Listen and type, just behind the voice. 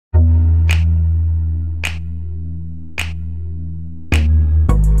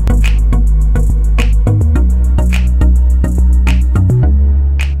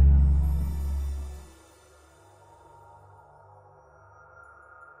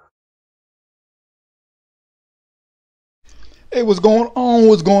Hey, what's going on?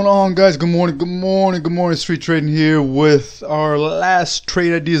 What's going on, guys? Good morning, good morning, good morning. Street Trading here with our last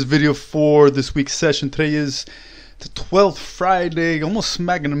trade ideas video for this week's session. Today is the 12th Friday, almost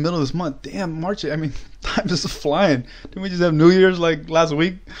smack in the middle of this month. Damn, March, I mean, time is flying. Didn't we just have New Year's like last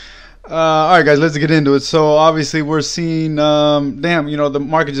week? Alright, guys, let's get into it. So, obviously, we're seeing, the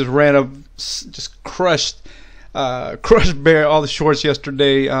market just ran up, just crushed bear all the shorts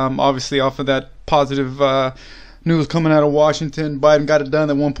yesterday. Obviously, off of that positive news coming out of Washington. Biden got it done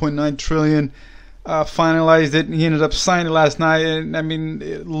at 1.9 trillion, finalized it. He ended up signing it last night, and I mean,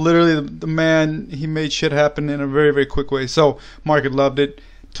 literally, the man, he made shit happen in a very, very quick way. So market loved it,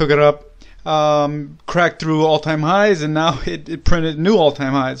 took it up, cracked through all-time highs, and now it printed new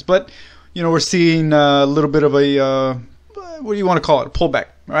all-time highs. But you know, we're seeing a little bit of a what do you want to call it, a pullback,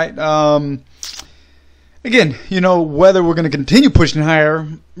 right? Again, you know, whether we're going to continue pushing higher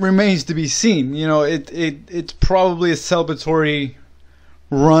remains to be seen. You know, it's probably a celebratory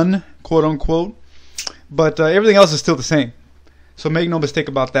run, quote unquote, but everything else is still the same. So make no mistake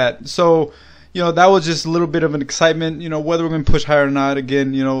about that. So, you know, that was just a little bit of an excitement. You know, whether we're going to push higher or not.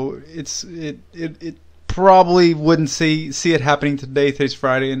 Again, you know, it probably wouldn't see it happening today. Today's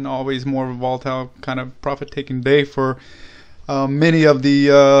Friday, and always more of a volatile kind of profit-taking day for many of the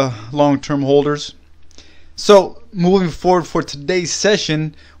long-term holders. So moving forward for today's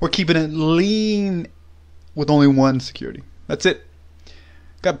session, we're keeping it lean with only one security. That's it.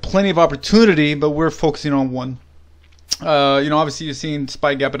 Got plenty of opportunity, but we're focusing on one. You know, obviously you've seen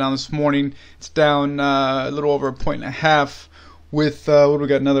SPY gap down this morning. It's down a little over 1.5 with what do we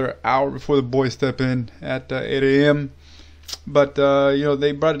got, another hour before the boys step in at 8 a.m. But you know,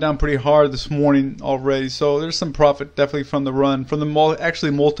 they brought it down pretty hard this morning already. So there's some profit definitely from the run, from the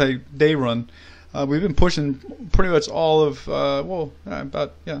multi-day run. We've been pushing pretty much all of,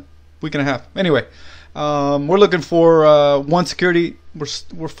 about week and a half. Anyway, we're looking for one security.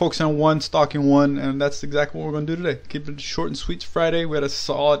 We're focusing on one, stalking one, and that's exactly what we're going to do today. Keep it short and sweet. Friday. We had a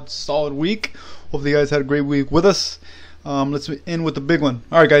solid week. Hopefully you guys had a great week with us. Let's end with the big one.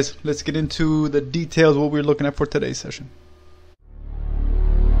 All right, guys, let's get into the details of what we're looking at for today's session.